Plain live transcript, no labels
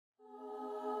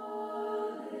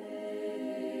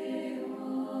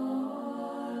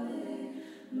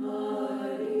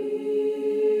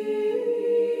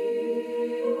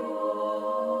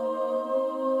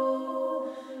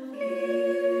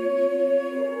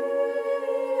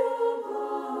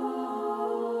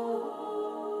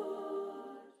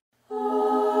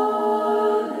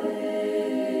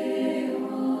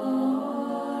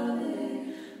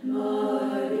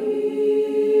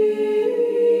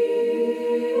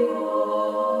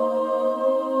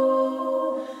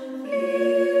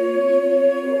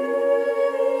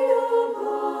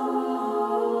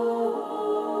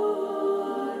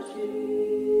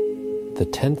the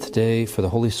 10th day for the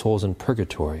holy souls in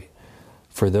purgatory,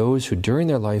 for those who during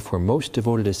their life were most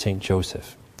devoted to Saint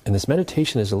Joseph. And this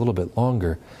meditation is a little bit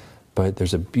longer, but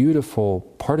there's a beautiful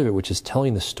part of it which is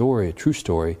telling the story, a true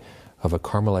story, of a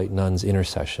Carmelite nun's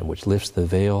intercession, which lifts the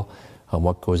veil on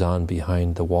what goes on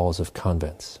behind the walls of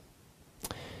convents.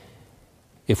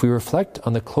 If we reflect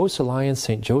on the close alliance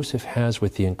Saint Joseph has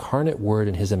with the incarnate Word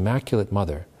and his Immaculate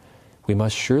Mother, we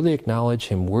must surely acknowledge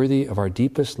him worthy of our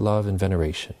deepest love and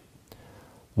veneration.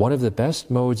 One of the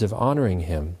best modes of honoring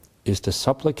him is to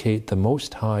supplicate the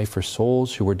Most High for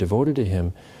souls who were devoted to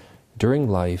him during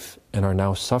life and are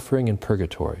now suffering in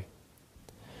purgatory.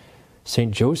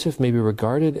 Saint Joseph may be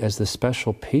regarded as the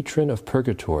special patron of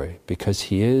purgatory because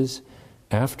he is,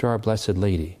 after our Blessed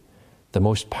Lady, the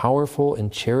most powerful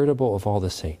and charitable of all the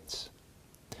saints.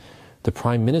 The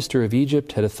Prime Minister of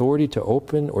Egypt had authority to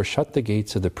open or shut the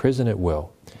gates of the prison at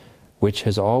will, which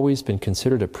has always been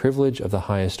considered a privilege of the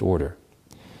highest order.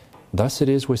 Thus it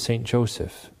is with Saint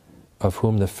Joseph, of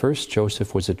whom the first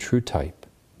Joseph was a true type.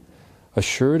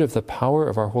 Assured of the power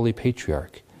of our Holy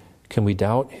Patriarch, can we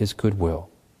doubt his good will?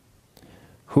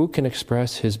 Who can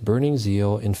express his burning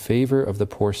zeal in favor of the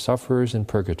poor sufferers in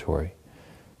purgatory,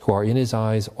 who are in his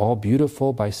eyes all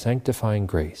beautiful by sanctifying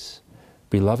grace,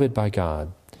 beloved by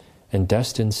God, and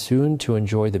destined soon to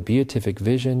enjoy the beatific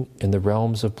vision in the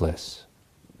realms of bliss?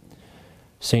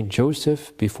 Saint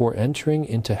Joseph, before entering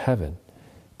into heaven,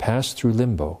 passed through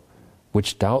limbo,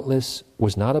 which doubtless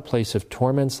was not a place of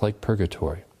torments like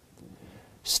purgatory.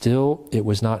 Still, it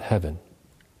was not heaven.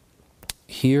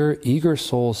 Here, eager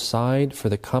souls sighed for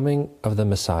the coming of the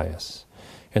Messiah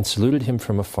and saluted him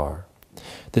from afar.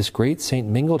 This great saint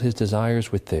mingled his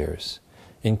desires with theirs.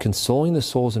 In consoling the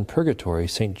souls in purgatory,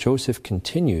 Saint Joseph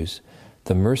continues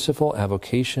the merciful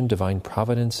avocation divine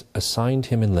providence assigned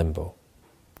him in limbo.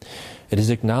 It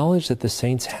is acknowledged that the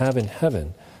saints have in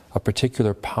heaven a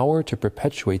particular power to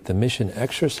perpetuate the mission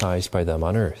exercised by them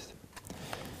on earth.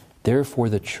 Therefore,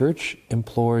 the Church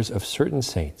implores of certain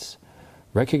saints,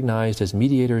 recognized as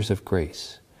mediators of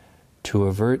grace, to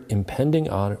avert impending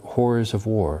horrors of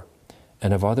war,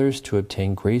 and of others to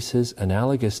obtain graces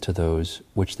analogous to those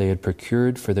which they had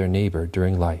procured for their neighbor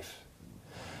during life.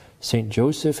 Saint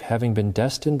Joseph, having been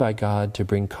destined by God to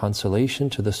bring consolation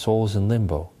to the souls in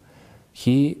limbo,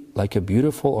 he, like a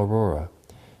beautiful aurora,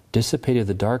 dissipated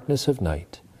the darkness of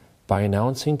night by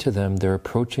announcing to them their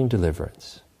approaching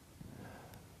deliverance.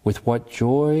 With what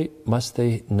joy must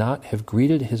they not have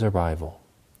greeted his arrival!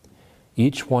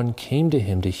 Each one came to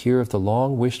him to hear of the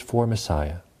long-wished-for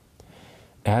Messiah.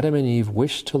 Adam and Eve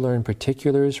wished to learn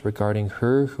particulars regarding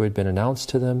her who had been announced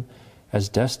to them as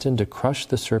destined to crush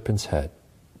the serpent's head.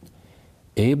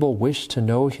 Abel wished to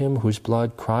know him whose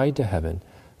blood cried to heaven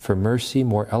for mercy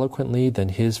more eloquently than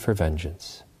his for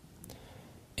vengeance.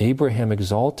 Abraham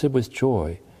exulted with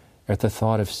joy at the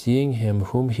thought of seeing him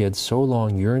whom he had so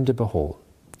long yearned to behold.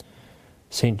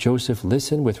 Saint Joseph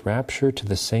listened with rapture to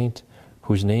the saint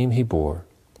whose name he bore,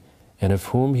 and of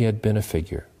whom he had been a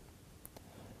figure.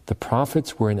 The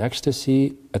prophets were in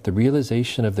ecstasy at the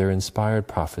realization of their inspired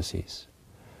prophecies.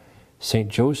 Saint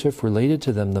Joseph related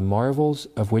to them the marvels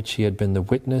of which he had been the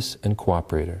witness and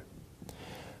cooperator.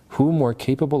 Who more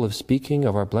capable of speaking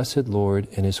of our blessed Lord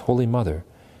and his Holy Mother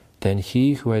than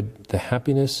he who had the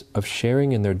happiness of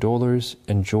sharing in their dolors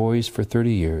and joys for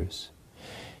 30 years?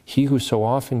 He who so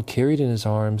often carried in his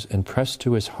arms and pressed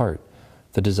to his heart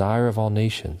the desire of all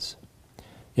nations.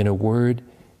 In a word,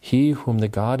 he whom the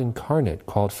God incarnate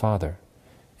called Father,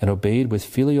 and obeyed with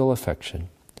filial affection,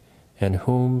 and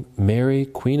whom Mary,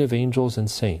 Queen of angels and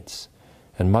saints,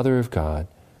 and Mother of God,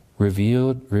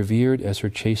 revered as her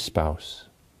chaste spouse.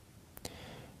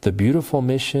 The beautiful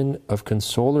mission of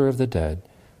Consoler of the dead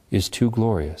is too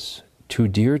glorious, too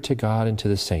dear to God and to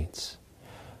the saints,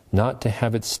 not to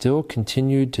have it still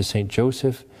continued to Saint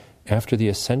Joseph after the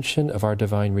ascension of our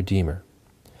divine Redeemer.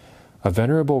 A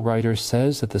venerable writer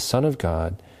says that the Son of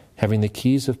God, having the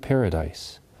keys of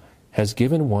paradise, has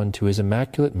given one to his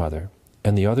Immaculate Mother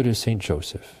and the other to Saint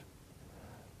Joseph.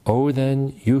 Oh,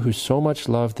 then, you who so much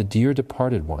love the dear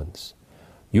departed ones,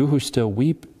 you who still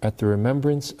weep at the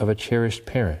remembrance of a cherished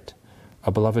parent,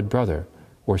 a beloved brother,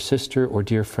 or sister, or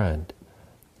dear friend,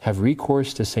 have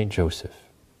recourse to Saint Joseph.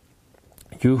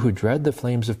 You who dread the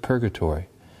flames of purgatory,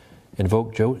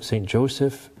 invoke Saint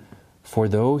Joseph, for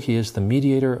though he is the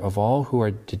mediator of all who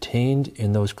are detained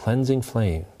in those cleansing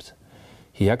flames,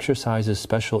 he exercises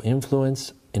special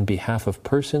influence in behalf of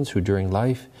persons who during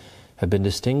life have been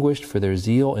distinguished for their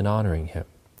zeal in honoring him.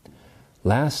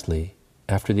 Lastly,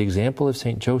 after the example of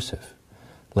Saint Joseph,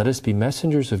 let us be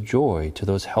messengers of joy to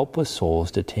those helpless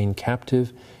souls detained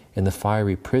captive in the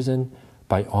fiery prison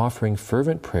by offering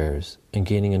fervent prayers and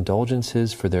gaining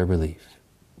indulgences for their relief.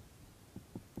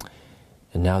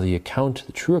 And now the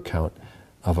true account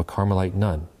of a Carmelite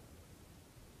nun.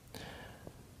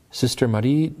 Sister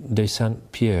Marie de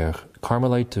Saint-Pierre,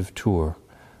 Carmelite of Tours,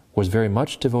 was very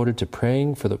much devoted to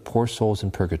praying for the poor souls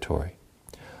in purgatory.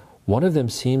 One of them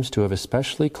seems to have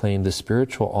especially claimed the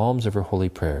spiritual alms of her holy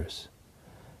prayers.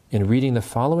 In reading the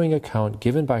following account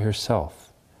given by herself,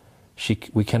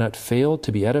 we cannot fail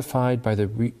to be edified by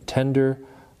the tender,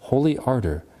 holy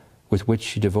ardor with which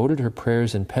she devoted her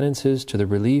prayers and penances to the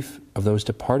relief of those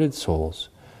departed souls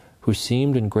who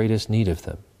seemed in greatest need of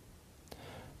them.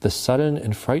 The sudden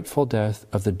and frightful death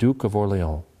of the Duke of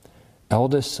Orleans,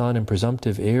 eldest son and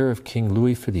presumptive heir of King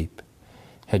Louis Philippe,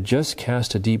 had just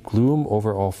cast a deep gloom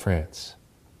over all France.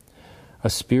 A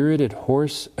spirited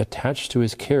horse attached to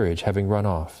his carriage having run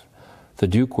off, the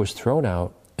Duke was thrown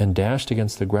out and dashed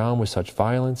against the ground with such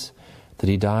violence that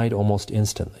he died almost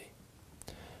instantly.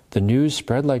 The news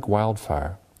spread like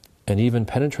wildfire, and even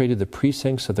penetrated the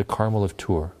precincts of the Carmel of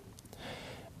Tours.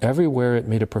 Everywhere it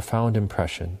made a profound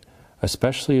impression,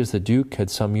 especially as the Duke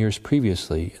had some years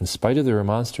previously, in spite of the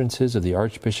remonstrances of the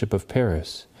Archbishop of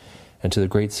Paris, and to the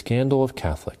great scandal of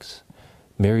Catholics,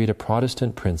 married a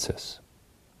Protestant princess.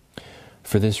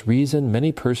 For this reason,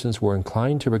 many persons were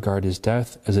inclined to regard his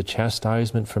death as a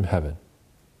chastisement from heaven.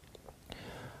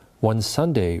 One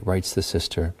Sunday, writes the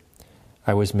sister,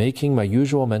 I was making my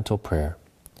usual mental prayer.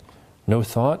 No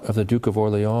thoughts of the Duke of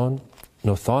Orleans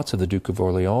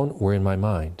were in my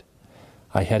mind.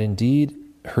 I had indeed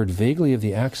heard vaguely of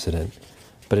the accident,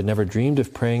 but had never dreamed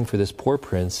of praying for this poor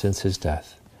prince since his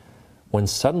death, when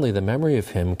suddenly the memory of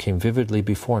him came vividly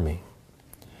before me.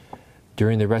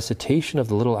 During the recitation of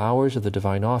the little hours of the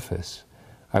divine office,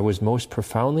 I was most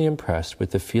profoundly impressed with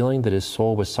the feeling that his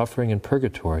soul was suffering in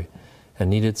purgatory and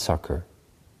needed succor.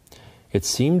 It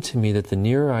seemed to me that the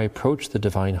nearer I approached the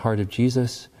divine heart of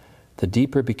Jesus, the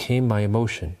deeper became my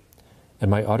emotion, and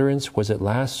my utterance was at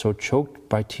last so choked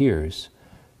by tears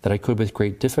that I could with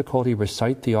great difficulty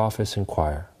recite the office and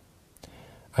choir.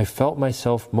 I felt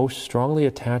myself most strongly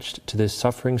attached to this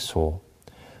suffering soul,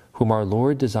 whom our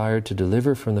Lord desired to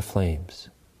deliver from the flames.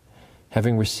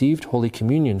 Having received Holy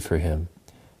Communion for him,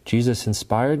 Jesus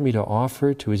inspired me to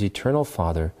offer to his eternal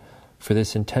Father for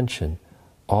this intention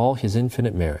all his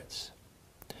infinite merits.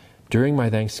 During my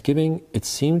thanksgiving, it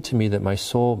seemed to me that my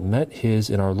soul met his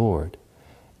in our Lord,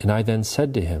 and I then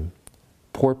said to him,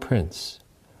 Poor Prince,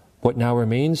 what now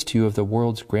remains to you of the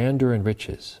world's grandeur and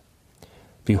riches?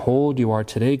 Behold, you are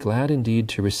today glad indeed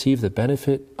to receive the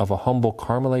benefit of a humble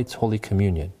Carmelite's Holy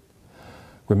Communion.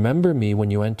 Remember me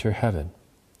when you enter heaven.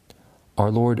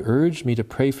 Our Lord urged me to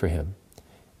pray for him,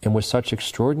 and with such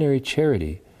extraordinary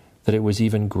charity that it was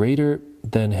even greater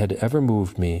than had ever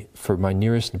moved me for my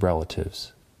nearest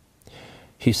relatives.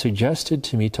 He suggested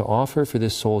to me to offer for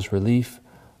this soul's relief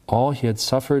all he had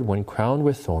suffered when crowned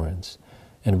with thorns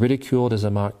and ridiculed as a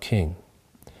mock king,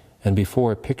 and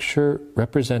before a picture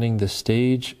representing the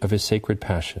stage of his sacred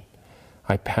passion,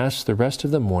 I passed the rest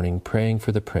of the morning praying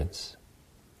for the prince.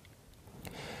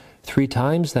 3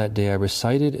 times that day I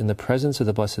recited in the presence of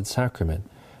the Blessed Sacrament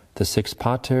the 6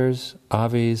 Paters,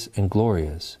 Aves, and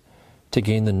Glorias, to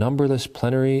gain the numberless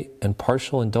plenary and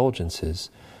partial indulgences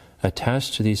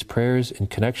attached to these prayers in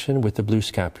connection with the blue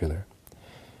scapular,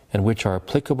 and which are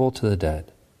applicable to the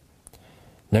dead.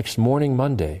 Next morning,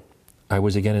 Monday, I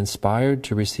was again inspired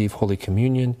to receive Holy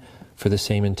Communion for the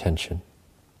same intention.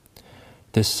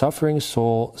 This suffering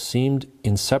soul seemed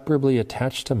inseparably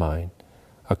attached to mine,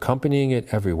 accompanying it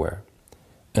everywhere,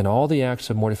 and all the acts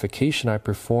of mortification I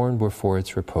performed were for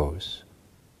its repose.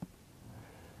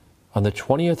 On the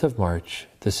 20th of March,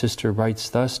 the sister writes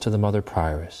thus to the Mother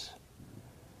Prioress,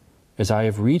 As I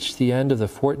have reached the end of the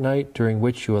fortnight during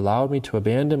which you allowed me to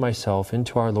abandon myself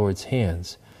into our Lord's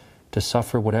hands, to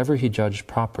suffer whatever he judged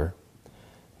proper,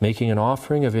 making an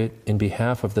offering of it in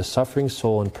behalf of the suffering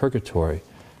soul in purgatory,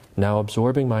 now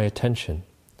absorbing my attention,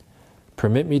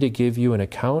 permit me to give you an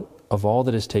account of all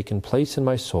that has taken place in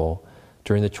my soul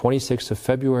during the 26th of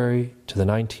February to the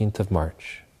 19th of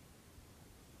March.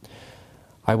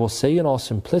 I will say in all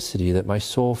simplicity that my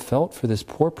soul felt for this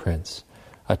poor prince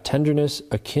a tenderness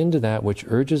akin to that which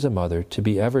urges a mother to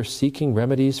be ever seeking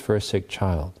remedies for a sick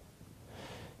child.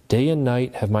 Day and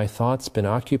night have my thoughts been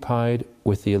occupied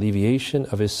with the alleviation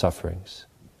of his sufferings.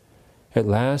 At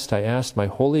last I asked my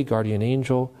holy guardian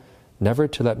angel never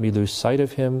to let me lose sight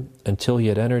of him until he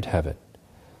had entered heaven,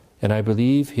 and I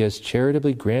believe he has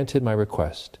charitably granted my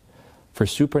request, for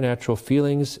supernatural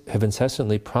feelings have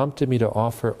incessantly prompted me to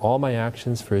offer all my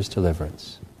actions for his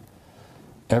deliverance.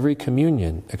 Every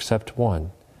communion, except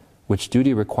one, which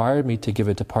duty required me to give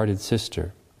a departed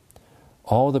sister.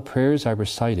 All the prayers I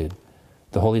recited,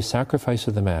 the holy sacrifice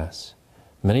of the Mass,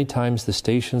 many times the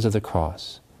Stations of the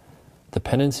Cross, the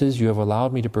penances you have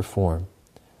allowed me to perform,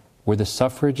 were the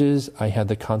suffrages I had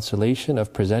the consolation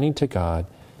of presenting to God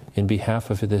in behalf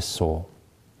of this soul.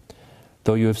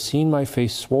 Though you have seen my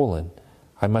face swollen,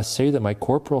 I must say that my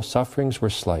corporal sufferings were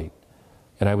slight,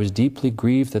 and I was deeply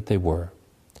grieved that they were.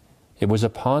 It was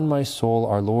upon my soul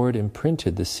our Lord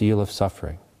imprinted the seal of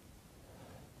suffering.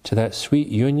 To that sweet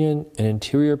union and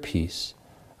interior peace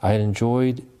I had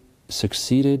enjoyed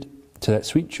succeeded a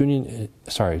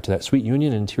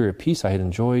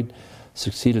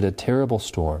terrible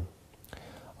storm.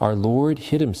 Our Lord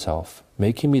hid himself,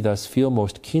 making me thus feel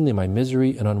most keenly my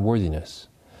misery and unworthiness.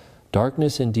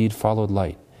 Darkness indeed followed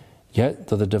light, yet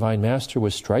though the Divine Master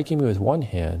was striking me with one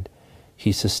hand,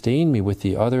 he sustained me with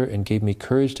the other and gave me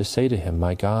courage to say to him,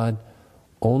 My God,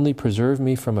 only preserve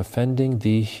me from offending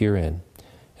thee herein,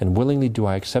 and willingly do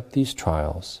I accept these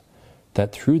trials,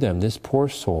 that through them this poor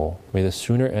soul may the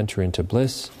sooner enter into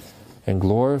bliss and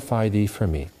glorify thee for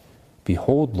me.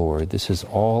 Behold, Lord, this is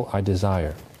all I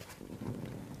desire.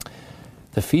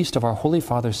 The feast of our Holy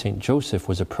Father St. Joseph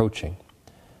was approaching.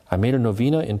 I made a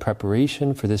novena in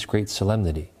preparation for this great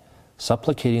solemnity,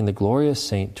 supplicating the glorious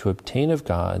saint to obtain of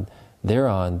God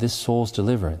thereon this soul's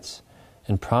deliverance,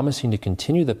 and promising to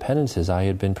continue the penances I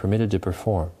had been permitted to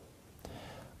perform.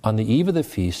 On the eve of the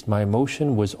feast, my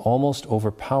emotion was almost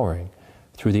overpowering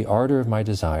through the ardor of my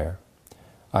desire.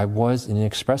 I was in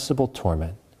inexpressible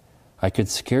torment. I could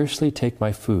scarcely take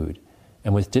my food,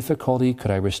 and with difficulty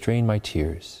could I restrain my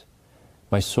tears.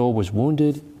 My soul was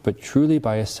wounded, but truly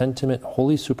by a sentiment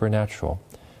wholly supernatural,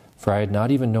 for I had not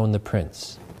even known the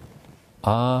Prince.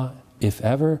 If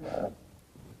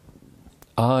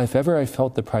ever I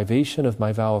felt the privation of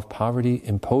my vow of poverty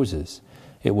imposes,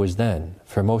 it was then,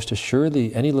 for most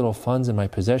assuredly any little funds in my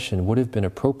possession would have been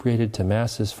appropriated to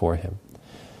masses for him.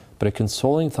 But a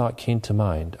consoling thought came to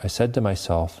mind. I said to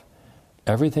myself,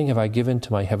 Everything have I given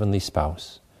to my heavenly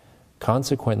spouse.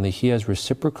 Consequently, he has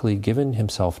reciprocally given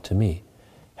himself to me.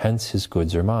 Hence his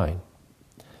goods are mine.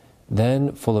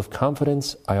 Then, full of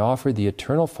confidence, I offered the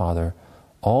Eternal Father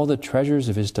all the treasures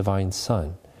of his divine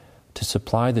Son to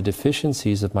supply the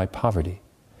deficiencies of my poverty.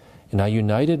 And I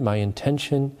united my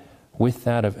intention with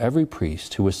that of every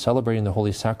priest who was celebrating the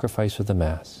holy sacrifice of the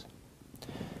Mass.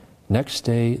 Next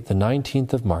day, the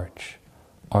 19th of March,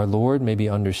 our Lord made me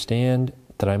understand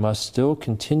that I must still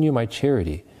continue my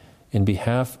charity in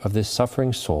behalf of this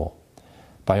suffering soul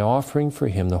by offering for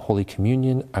him the Holy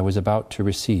Communion I was about to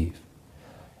receive,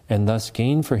 and thus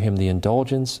gain for him the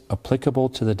indulgence applicable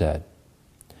to the dead.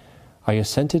 I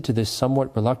assented to this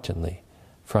somewhat reluctantly,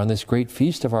 for on this great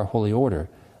feast of our Holy Order,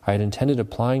 I had intended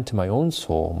applying to my own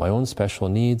soul, my own special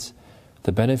needs,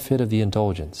 the benefit of the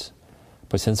indulgence.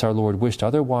 But since our Lord wished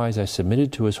otherwise, I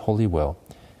submitted to his holy will,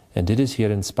 and did as he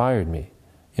had inspired me,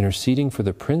 interceding for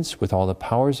the Prince with all the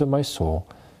powers of my soul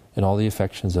and all the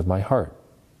affections of my heart.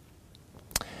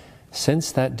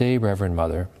 Since that day, Reverend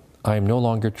Mother, I am no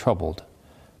longer troubled.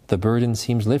 The burden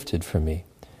seems lifted from me,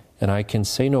 and I can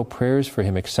say no prayers for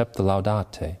him except the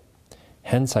Laudate.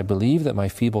 Hence I believe that my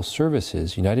feeble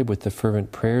services, united with the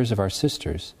fervent prayers of our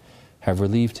sisters, have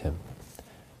relieved him.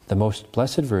 The Most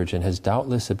Blessed Virgin has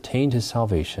doubtless obtained his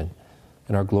salvation,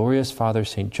 and our glorious Father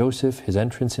St. Joseph his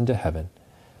entrance into heaven.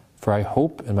 For I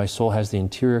hope, and my soul has the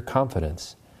interior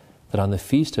confidence, that on the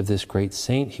feast of this great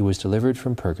saint he was delivered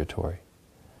from purgatory.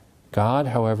 God,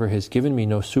 however, has given me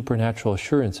no supernatural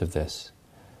assurance of this.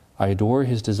 I adore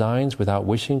his designs without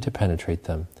wishing to penetrate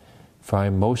them, for I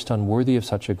am most unworthy of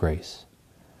such a grace.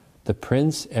 The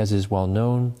Prince, as is well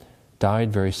known,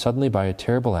 died very suddenly by a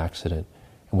terrible accident,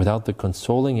 and without the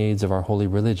consoling aids of our holy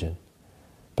religion.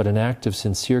 But an act of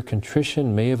sincere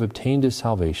contrition may have obtained his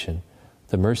salvation,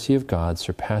 the mercy of God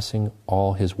surpassing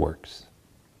all his works.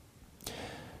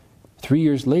 3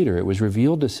 years later, it was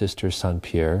revealed to Sister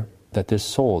Saint-Pierre that this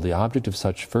soul, the object of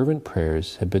such fervent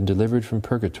prayers, had been delivered from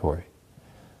purgatory.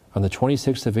 On the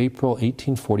 26th of April,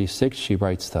 1846, she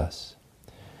writes thus,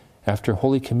 After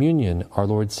Holy Communion, our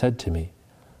Lord said to me,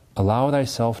 Allow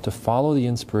thyself to follow the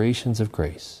inspirations of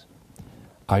grace.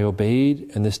 I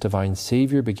obeyed, and this divine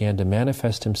Savior began to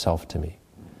manifest himself to me.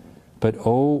 But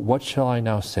oh, what shall I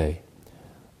now say?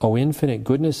 O infinite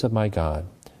goodness of my God,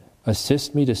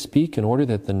 assist me to speak in order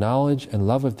that the knowledge and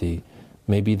love of thee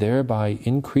may be thereby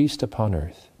increased upon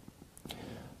earth.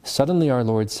 Suddenly our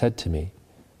Lord said to me,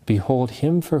 Behold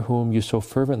him for whom you so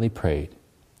fervently prayed.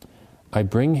 I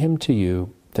bring him to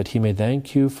you, that he may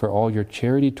thank you for all your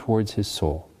charity towards his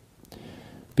soul.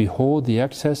 Behold the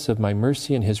excess of my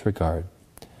mercy in his regard.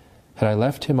 Had I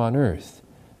left him on earth,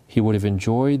 he would have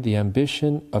enjoyed the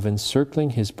ambition of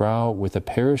encircling his brow with a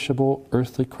perishable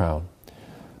earthly crown,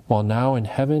 while now in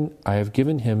heaven I have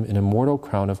given him an immortal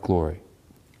crown of glory.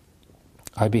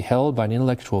 I beheld by an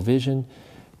intellectual vision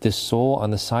this soul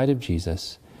on the side of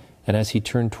Jesus, and as he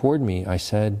turned toward me, I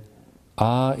said,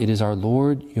 "Ah, it is our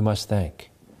Lord you must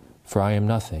thank, for I am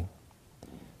nothing."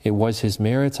 It was his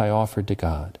merits I offered to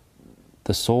God.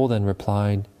 The soul then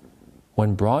replied,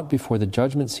 "When brought before the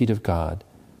judgment seat of God,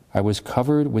 I was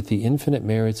covered with the infinite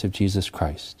merits of Jesus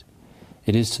Christ.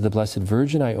 It is to the Blessed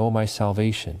Virgin I owe my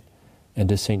salvation, and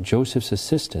to St. Joseph's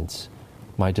assistance,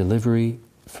 my delivery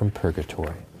from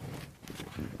purgatory."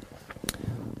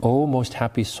 "O most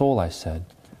happy soul," I said,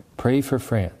 "pray for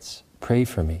France, pray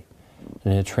for me."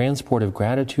 And in a transport of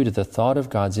gratitude at the thought of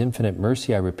God's infinite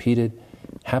mercy, I repeated,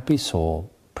 "Happy soul,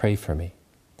 pray for me."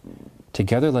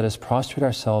 Together let us prostrate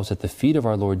ourselves at the feet of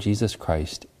our Lord Jesus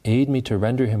Christ. Aid me to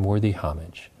render him worthy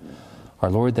homage. Our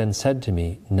Lord then said to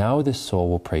me, "Now this soul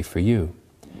will pray for you."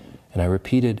 And I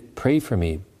repeated, "Pray for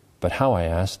me, but how," I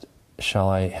asked, "shall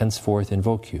I henceforth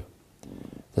invoke you?"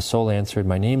 The soul answered,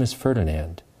 "My name is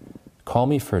Ferdinand. Call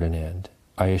me Ferdinand.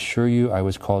 I assure you I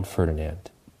was called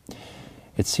Ferdinand."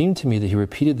 It seemed to me that he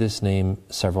repeated this name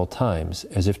several times,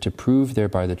 as if to prove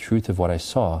thereby the truth of what I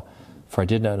saw, for I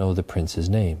did not know the prince's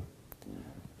name.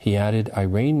 He added, "I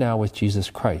reign now with Jesus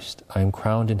Christ. I am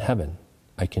crowned in heaven."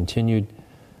 I continued,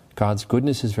 "God's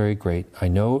goodness is very great, I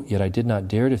know, yet I did not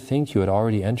dare to think you had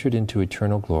already entered into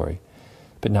eternal glory.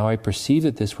 But now I perceive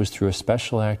that this was through a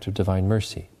special act of divine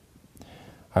mercy.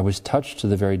 I was touched to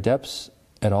the very depths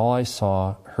at all I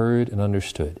saw, heard, and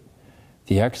understood.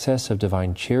 The excess of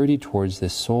divine charity towards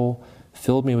this soul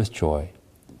filled me with joy.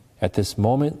 At this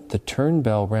moment the turn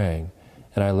bell rang,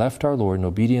 and I left our Lord in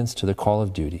obedience to the call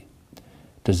of duty.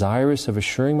 Desirous of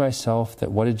assuring myself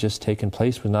that what had just taken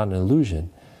place was not an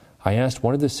illusion, I asked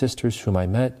one of the sisters whom I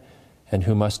met, and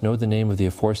who must know the name of the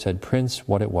aforesaid prince,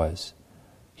 what it was.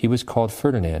 "He was called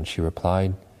Ferdinand," she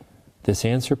replied. This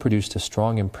answer produced a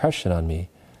strong impression on me,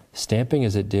 stamping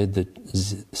as it did the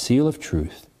seal of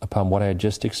truth upon what I had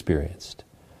just experienced.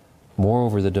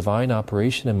 Moreover, the divine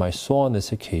operation in my soul on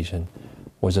this occasion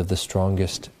was of the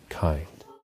strongest kind.